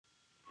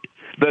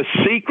The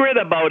secret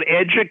about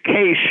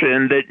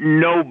education that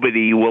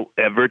nobody will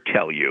ever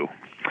tell you.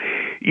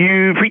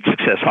 You've reached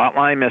Success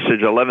Hotline,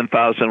 message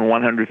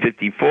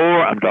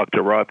 11,154. I'm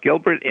Dr. Rob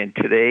Gilbert, and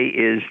today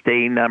is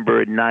day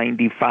number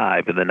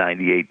 95 of the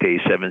 98-day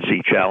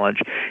 7C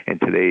Challenge, and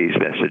today's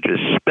message is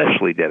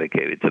specially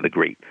dedicated to the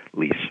great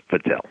Lise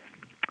Fattel.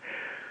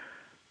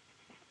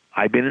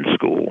 I've been in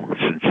school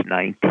since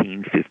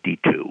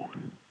 1952.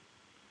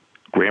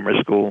 Grammar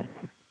school,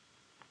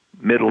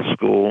 middle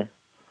school,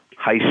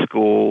 high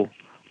school,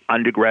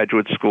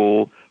 undergraduate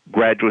school,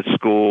 graduate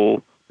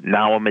school.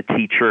 Now I'm a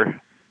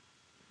teacher.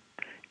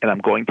 And I'm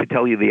going to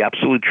tell you the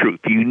absolute truth.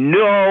 You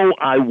know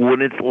I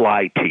wouldn't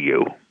lie to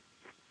you.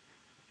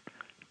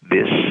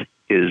 This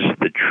is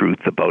the truth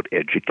about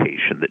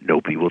education that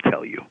nobody will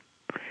tell you.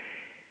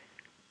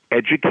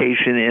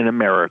 Education in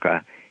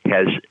America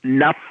has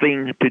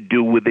nothing to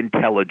do with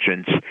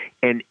intelligence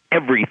and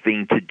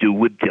everything to do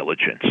with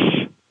diligence.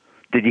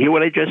 Did you hear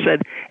what I just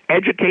said?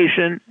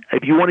 Education,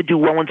 if you want to do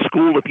well in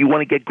school, if you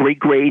want to get great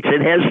grades,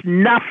 it has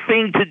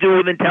nothing to do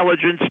with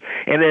intelligence,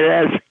 and it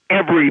has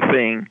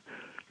everything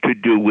to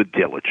do with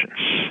diligence.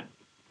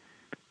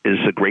 As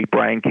the great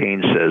Brian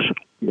Cain says,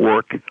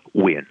 work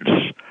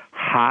wins.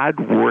 Hard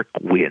work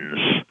wins.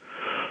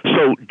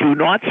 So do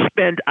not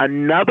spend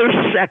another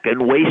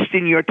second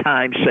wasting your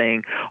time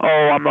saying,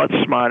 oh, I'm not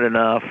smart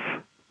enough.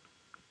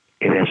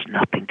 It has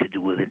nothing to do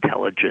with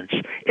intelligence.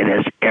 It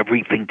has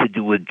everything to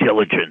do with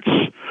diligence.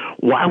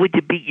 Why would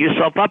you beat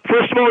yourself up?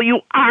 First of all,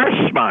 you are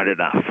smart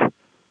enough.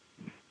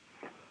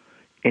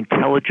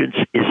 Intelligence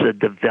is a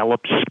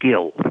developed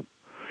skill.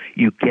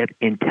 You get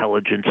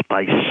intelligence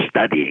by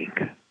studying.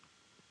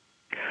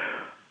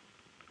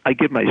 I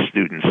give my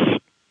students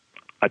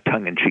a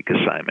tongue-in-cheek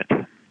assignment.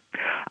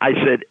 I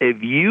said,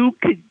 if you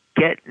could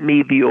get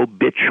me the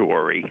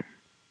obituary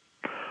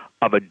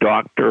of a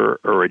doctor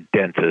or a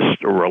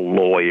dentist or a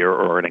lawyer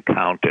or an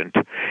accountant,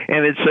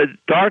 and it said,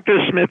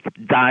 Dr. Smith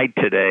died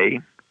today.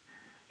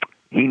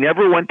 He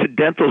never went to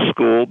dental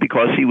school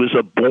because he was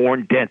a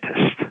born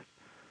dentist.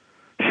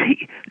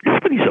 See,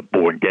 nobody's a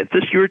born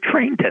dentist. You're a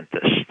trained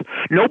dentist.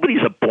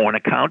 Nobody's a born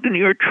accountant.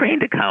 You're a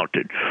trained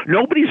accountant.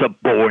 Nobody's a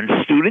born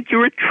student.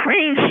 You're a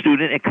trained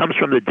student. It comes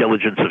from the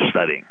diligence of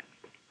studying.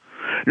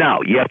 Now,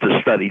 you have to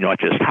study not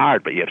just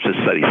hard, but you have to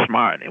study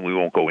smart, and we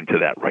won't go into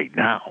that right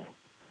now.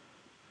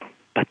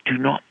 But do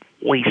not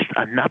waste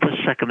another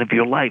second of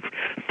your life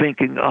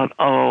thinking,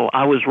 oh,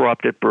 I was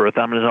robbed at birth.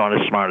 I'm not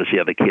as smart as the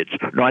other kids.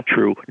 Not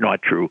true,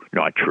 not true,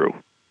 not true.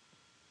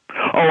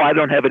 Oh, I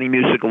don't have any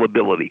musical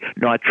ability.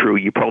 Not true.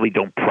 You probably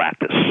don't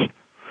practice.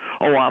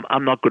 Oh,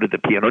 I'm not good at the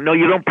piano. No,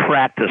 you don't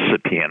practice the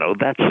piano.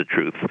 That's the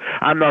truth.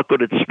 I'm not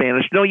good at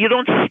Spanish. No, you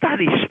don't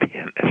study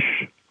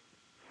Spanish.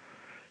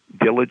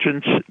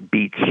 Diligence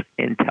beats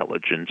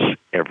intelligence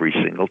every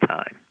single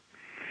time.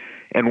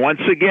 And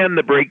once again,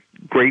 the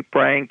great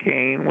Brian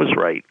Cain was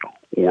right.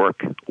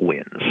 Work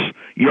wins.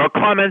 Your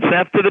comments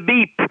after the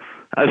beep,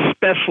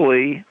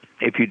 especially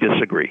if you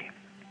disagree.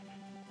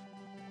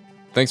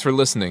 Thanks for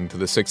listening to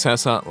the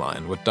Success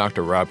Hotline with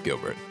Dr. Rob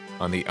Gilbert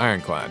on the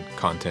Ironclad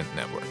Content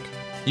Network.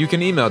 You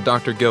can email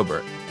Dr.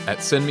 Gilbert at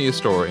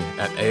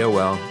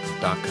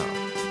sendmeastory@aol.com.